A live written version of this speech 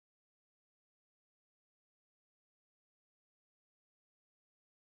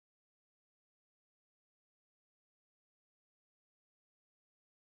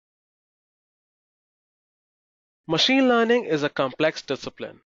Machine learning is a complex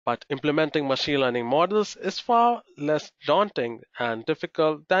discipline, but implementing machine learning models is far less daunting and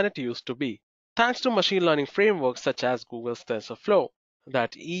difficult than it used to be, thanks to machine learning frameworks such as Google's TensorFlow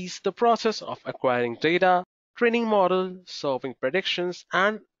that ease the process of acquiring data, training models, solving predictions,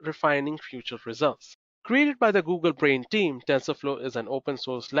 and refining future results. Created by the Google Brain team, TensorFlow is an open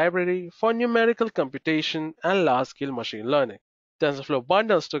source library for numerical computation and large scale machine learning. TensorFlow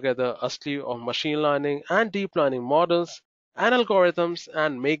bundles together a slew of machine learning and deep learning models and algorithms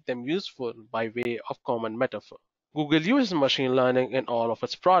and make them useful by way of common metaphor. Google uses machine learning in all of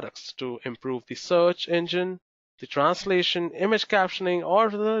its products to improve the search engine, the translation, image captioning, or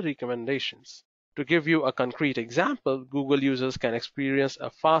the recommendations. To give you a concrete example, Google users can experience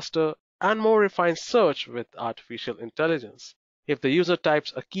a faster and more refined search with artificial intelligence. If the user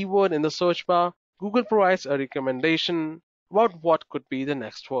types a keyword in the search bar, Google provides a recommendation about what could be the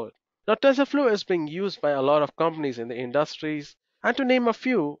next word. Now, TensorFlow is being used by a lot of companies in the industries, and to name a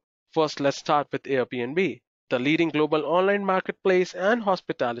few, first let's start with Airbnb, the leading global online marketplace and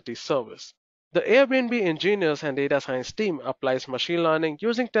hospitality service. The Airbnb engineers and data science team applies machine learning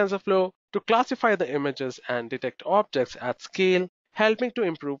using TensorFlow to classify the images and detect objects at scale, helping to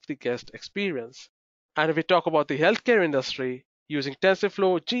improve the guest experience. And if we talk about the healthcare industry, using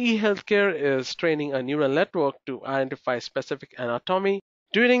TensorFlow, GE Healthcare is training a neural network to identify specific anatomy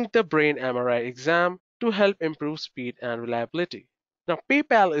during the brain MRI exam to help improve speed and reliability. Now,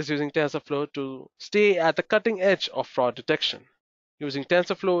 PayPal is using TensorFlow to stay at the cutting edge of fraud detection. Using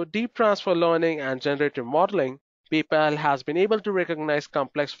TensorFlow, deep transfer learning, and generative modeling, PayPal has been able to recognize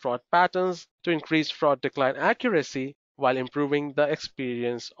complex fraud patterns to increase fraud decline accuracy while improving the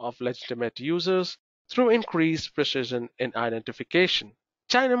experience of legitimate users through increased precision in identification.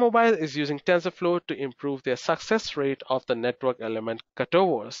 China Mobile is using TensorFlow to improve their success rate of the network element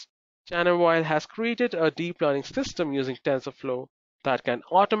cutovers. China Mobile has created a deep learning system using TensorFlow that can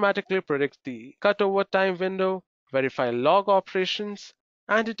automatically predict the cutover time window, verify log operations,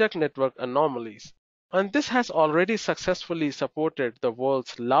 and detect network anomalies. And this has already successfully supported the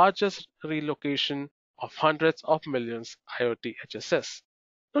world's largest relocation of hundreds of millions IoT HSS.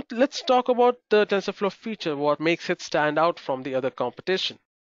 Now, let's talk about the TensorFlow feature, what makes it stand out from the other competition.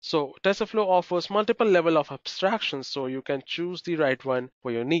 So TensorFlow offers multiple level of abstractions so you can choose the right one for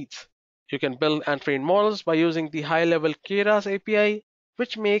your needs. You can build and train models by using the high-level Keras API,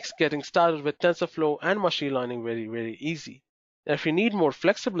 which makes getting started with TensorFlow and machine learning very easy. If you need more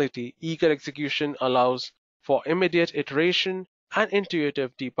flexibility, eager execution allows for immediate iteration and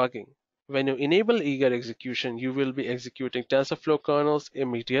intuitive debugging. When you enable eager execution, you will be executing TensorFlow kernels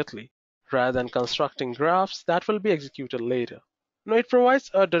immediately, rather than constructing graphs that will be executed later. Now, it provides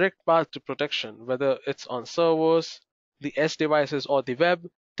a direct path to protection, whether it's on servers, the edge devices, or the web.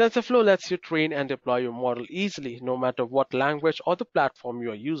 TensorFlow lets you train and deploy your model easily, no matter what language or the platform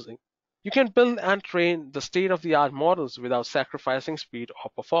you are using. You can build and train the state-of-the-art models without sacrificing speed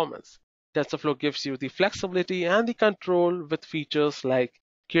or performance. TensorFlow gives you the flexibility and the control with features like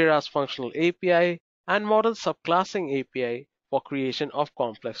Keras Functional API and Model Subclassing API for creation of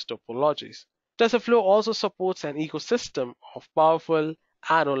complex topologies. TensorFlow also supports an ecosystem of powerful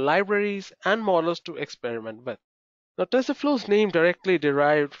add-on libraries and models to experiment with. Now, TensorFlow's name directly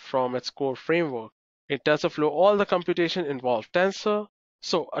derived from its core framework. In TensorFlow, all the computation involves tensor.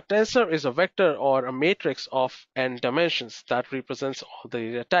 So, a tensor is a vector or a matrix of n dimensions that represents all the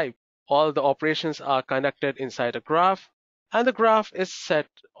data type. All the operations are conducted inside a graph, and the graph is set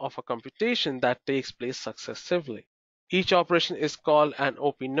of a computation that takes place successively. Each operation is called an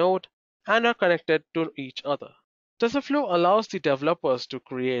OP node and are connected to each other. TensorFlow allows the developers to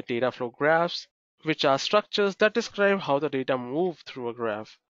create data flow graphs, which are structures that describe how the data move through a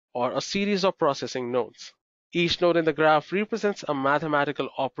graph or a series of processing nodes. Each node in the graph represents a mathematical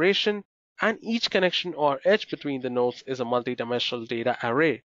operation, and each connection or edge between the nodes is a multidimensional data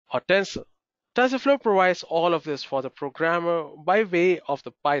array or tensor. TensorFlow provides all of this for the programmer by way of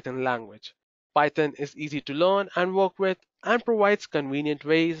the Python language. Python is easy to learn and work with and provides convenient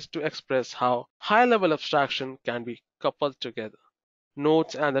ways to express how high-level abstraction can be coupled together.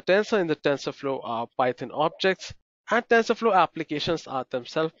 Nodes and the tensor in the TensorFlow are Python objects, and TensorFlow applications are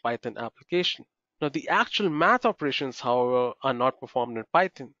themselves Python applications. Now, the actual math operations, however, are not performed in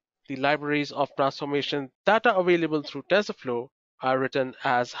Python. The libraries of transformation that are available through TensorFlow are written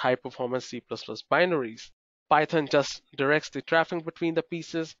as high-performance C++ binaries. Python just directs the traffic between the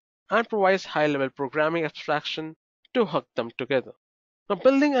pieces and provides high-level programming abstraction to hook them together. Now,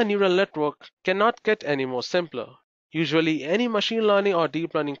 building a neural network cannot get any more simpler. Usually, any machine learning or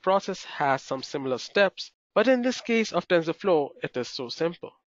deep learning process has some similar steps, but in this case of TensorFlow, it is so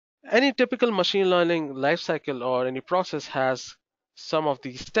simple. Any typical machine learning lifecycle or any process has some of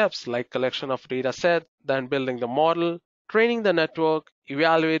these steps like collection of data set, then building the model, training the network,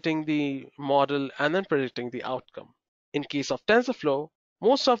 evaluating the model, and then predicting the outcome. In case of TensorFlow,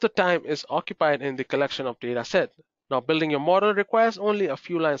 most of the time is occupied in the collection of data set. Now building your model requires only a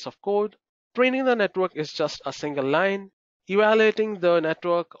few lines of code. Training the network is just a single line. Evaluating the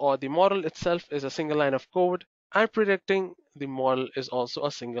network or the model itself is a single line of code, and predicting the model is also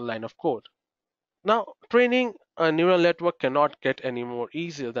a single line of code. Now, training a neural network cannot get any more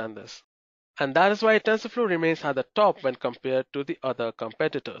easier than this. And that is why TensorFlow remains at the top when compared to the other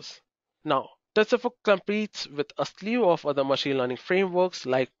competitors. Now, TensorFlow competes with a slew of other machine learning frameworks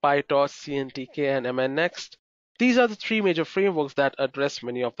like PyTorch, CNTK, and MNNext. These are the three major frameworks that address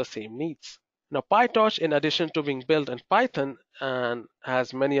many of the same needs. Now, PyTorch, in addition to being built in Python and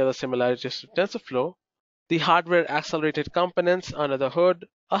has many other similarities to TensorFlow, the hardware accelerated components under the hood,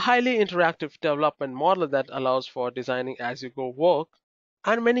 a highly interactive development model that allows for designing as you go work,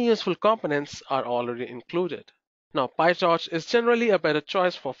 and many useful components are already included. Now, PyTorch is generally a better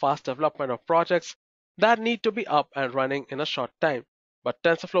choice for fast development of projects that need to be up and running in a short time, but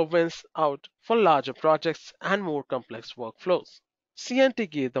TensorFlow wins out for larger projects and more complex workflows.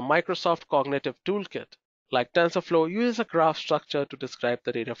 CNTK, the Microsoft Cognitive Toolkit, like TensorFlow, uses a graph structure to describe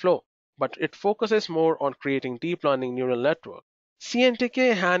the data flow, but it focuses more on creating deep learning neural network.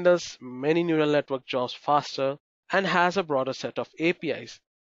 CNTK handles many neural network jobs faster and has a broader set of APIs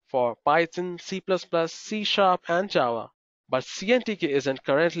for Python, C++, C Sharp, and Java. But CNTK isn't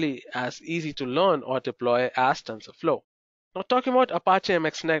currently as easy to learn or deploy as TensorFlow. Now, talking about Apache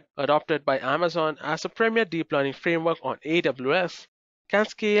MXNet, adopted by Amazon as a premier deep learning framework on AWS, can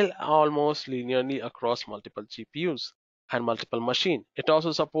scale almost linearly across multiple GPUs and multiple machines. It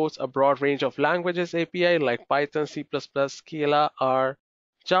also supports a broad range of languages API like Python, C++, Scala, R,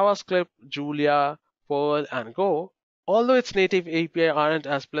 JavaScript, Julia, Perl, and Go. Although its native API aren't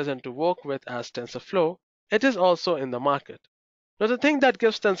as pleasant to work with as TensorFlow, it is also in the market. Now, the thing that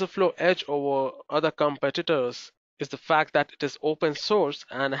gives TensorFlow edge over other competitors is the fact that it is open source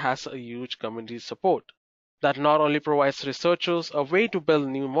and has a huge community support that not only provides researchers a way to build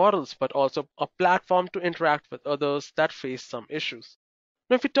new models, but also a platform to interact with others that face some issues.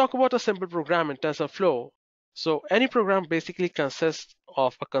 Now, if we talk about a simple program in TensorFlow, so any program basically consists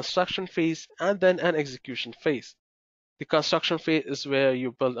of a construction phase and then an execution phase. The construction phase is where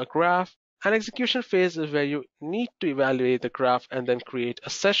you build a graph, and execution phase is where you need to evaluate the graph and then create a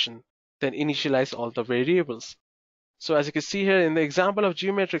session, then initialize all the variables. So as you can see here in the example of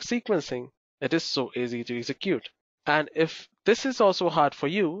geometric sequencing, it is so easy to execute. And if this is also hard for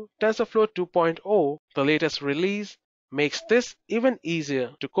you, TensorFlow 2.0, the latest release, makes this even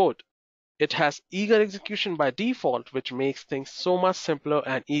easier to code. It has eager execution by default, which makes things so much simpler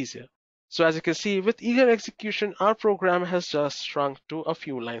and easier. So as you can see, with eager execution, our program has just shrunk to a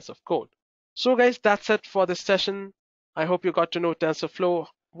few lines of code. So guys, that's it for this session. I hope you got to know TensorFlow,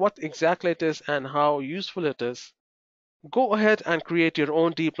 what exactly it is and how useful it is. Go ahead and create your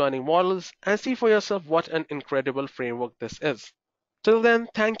own deep learning models and see for yourself what an incredible framework this is. Till then,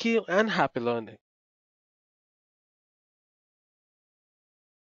 thank you and happy learning.